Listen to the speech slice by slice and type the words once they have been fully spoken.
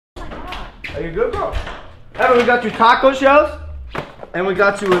Are you good, bro? Evan, we got you taco shells, and we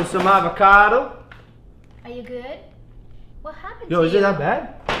got you some avocado. Are you good? What happened Yo, to is you? it that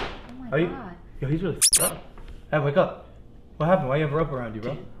bad? Oh my god. Yo, he's really f***ed up. Hey, wake up. What happened? Why you have a rope around you,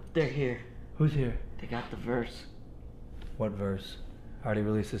 bro? Dude, they're here. Who's here? They got the verse. What verse? I already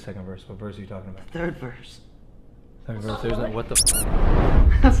released the second verse. What verse are you talking about? Third verse. Third verse. There's no what the f***.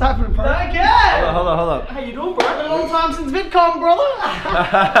 What's happening, bro? Not again! Hold up. How you doing, bro? Been a long time since VidCon, brother.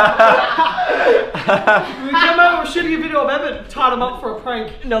 We came out, we're shooting a video of Evan, tied him up for a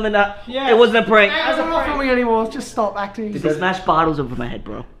prank. No, they're not. Yeah. It wasn't a prank. As a not filming anymore, just stop acting. They smashed bottles over my head,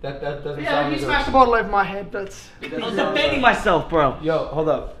 bro. That doesn't Yeah, sound you good. smashed a bottle over my head, but... I was defending myself, bro. Yo, hold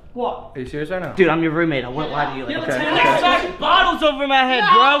up. What? Are you serious right now? Dude, I'm your roommate. I wouldn't lie to you like Yeah, that. okay. They smashed bottles over my head,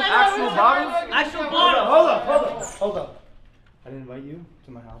 bro. Actual bottles? Actual Hold bottles. up. I didn't invite you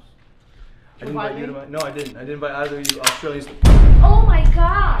to my house. I didn't Invite invite you to me? my... No, I didn't. I didn't invite either of you Australians. Oh my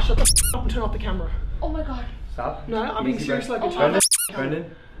gosh. Shut the f up and turn off the camera. Oh my god. Stop. No, I'm being Easy, serious like a Brendan. child. Brendan.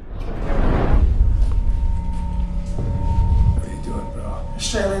 What are you doing, bro?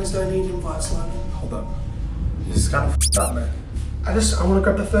 Australians don't need invites, Logan. Hold up. This is kind of f***ed up, man. I want to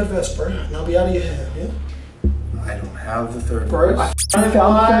grab the third verse, bro, and I'll be out of your hair, yeah? I don't have the third Bro, verse. I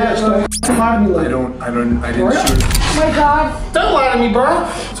found the third verse. Don't lie to me, Logan. I didn't Bro? shoot. Oh my god. Don't lie to me, bro.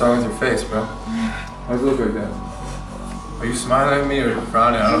 What's wrong with your face, bro? Why does it look like that? Are you smiling at me or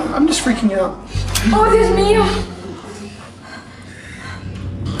frowning? I don't know. I'm just freaking out. Oh, Dios mío.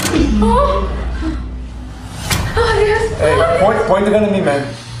 Oh. Oh, Dios. Hey, point the gun at me, man.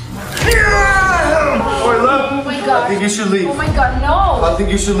 Oi, look. Oh my I god. think you should leave. Oh my god, no. I think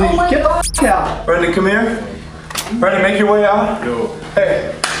you should leave. Oh my Get god. the f out. Brendan, come here. Brendan, make your way out. Yo.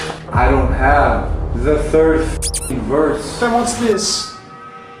 Hey. I don't have the third verse. So what's this?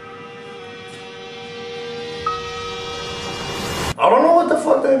 I don't know what the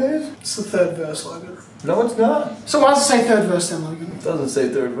fuck that is. It's the third verse, Logan. No, it's not. So why does it say third verse then, Logan? It doesn't say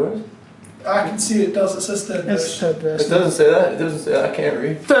third verse. I can see it does. It says third verse. It's third verse. It doesn't say that. It doesn't say that. I can't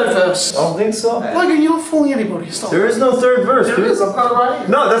read. Third verse. I don't think so. Logan, you're not fooling anybody. Stop. There is no third verse, There dude. is. I've got it right here.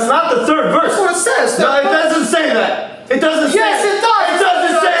 No, that's not the third verse. That's what it says. No, Third it verse. doesn't say that. It doesn't say Yes, it does. It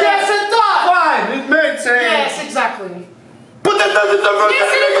doesn't say Yes, that. it does. Fine, it makes sense. Yes, exactly. But that doesn't the verse. Yes,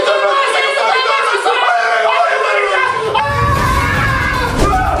 it is the third verse. It is the third verse. It's the third verse.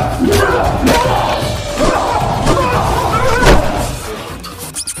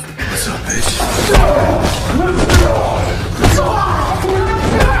 What's up, bitch?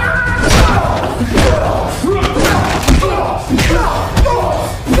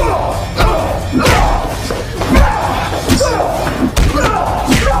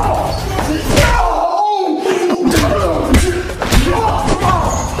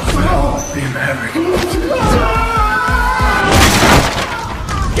 Be a maverick.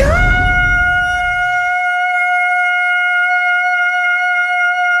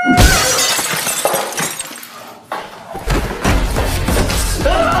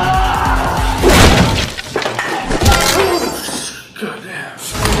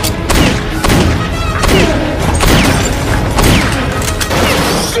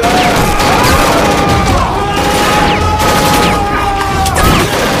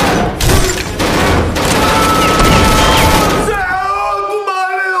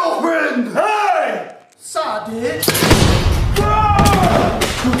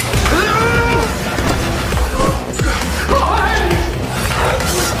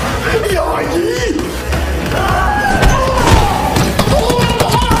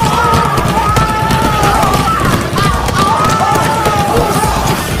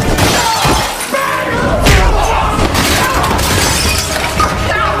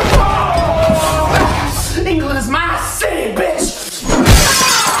 England is my city, bitch.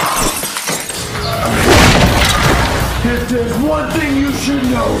 If there's one thing you should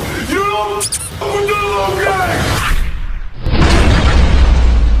know, you don't f*** with the Logan!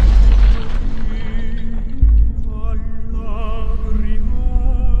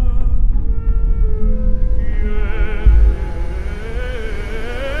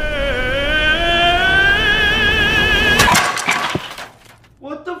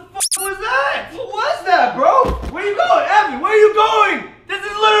 What the f was that? What was that, bro? Where you going, Abby? Where are you going? This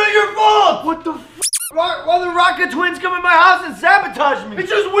is literally your fault. What the f? Why the Rocka twins come in my house and sabotage me? It's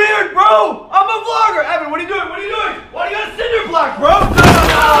just weird, bro. I'm a vlogger. Evan, what are you doing? What are you doing? Why do you got a cinder block, bro?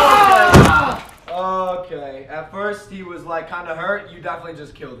 Okay. At first he was like kind of hurt. You definitely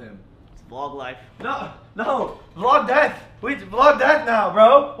just killed him. It's vlog life. No. Vlog death. Wait, vlog death now,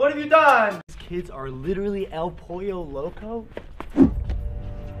 bro. What have you done? These kids are literally El Pollo Loco.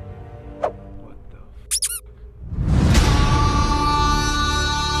 What the f?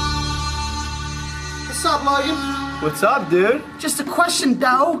 What's up, Logan? What's up, dude? Just a question,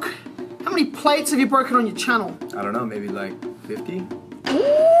 dog. How many plates have you broken on your channel? I don't know, maybe like 50?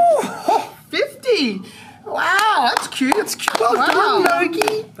 Ooh, 50! Wow, that's cute, that's cute. Well done,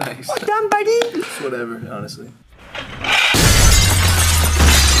 Logie. Thanks. Well done, buddy. It's whatever, honestly.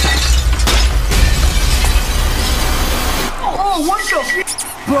 Oh, what the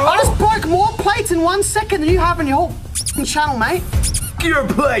bro? I just broke more plates in 1 second than you have in your whole channel, mate. Your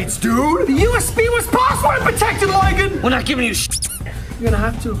plates, dude! The USB was password protected, Logan! We're not giving you shit. You're gonna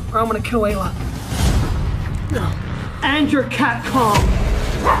have to, or I'm gonna kill Ayla. And your cat Kong.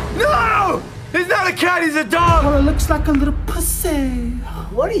 No! He's not a cat, he's a dog! Well, it looks like a little pussy.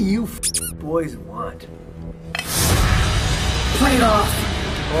 What do you boys want? Play it off.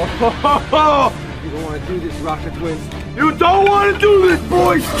 You don't want to do this, Rocket Twins. You don't want to do this,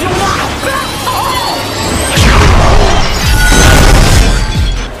 boys!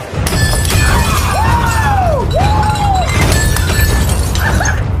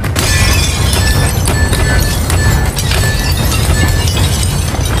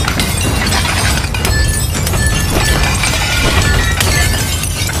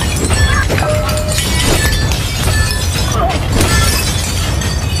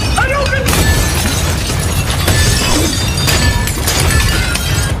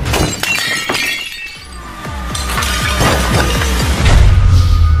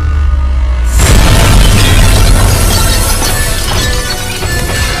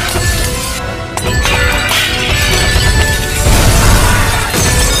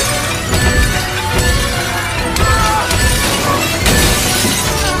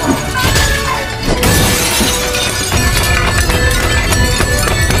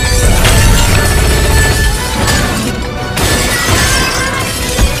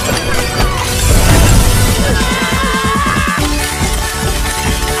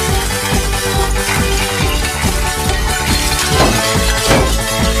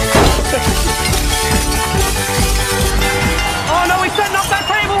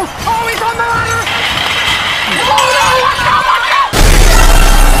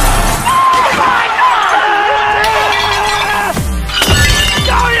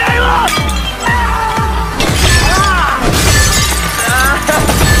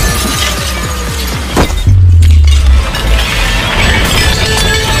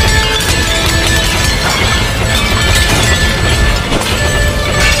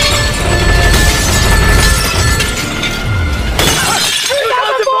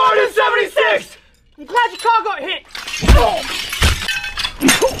 I'm glad your car got hit.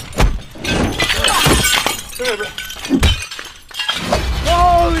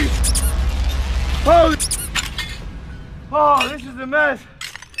 Holy! Oh, this is a mess.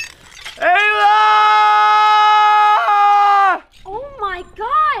 Ayla! Oh my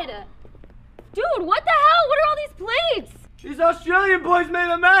god! Dude, what the hell? What are all these plates? These Australian boys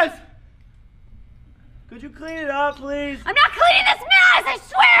made a mess. Could you clean it up, please? I'm not cleaning this mess, I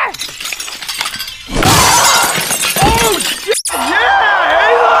swear! Oh, shit! Yeah,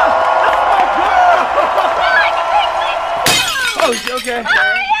 Ayla! That's my girl! Oh, okay.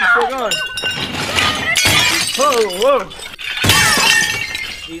 She's still going. Whoa.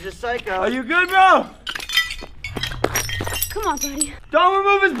 He's a psycho. Are you good, bro? Come on, buddy. Don't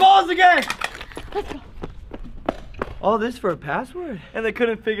remove his balls again! Let's go. All this for a password? And they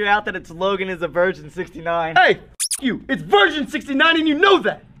couldn't figure out that it's Logan is a virgin 69. Hey, you! It's Virgin 69 and you know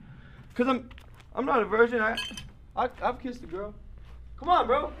that! Cause I'm not a virgin. I've kissed a girl. Come on,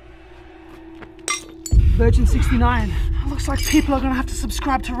 bro. Virgin 69. Looks like people are gonna have to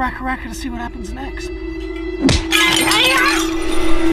subscribe to RackaRacka to see what happens next.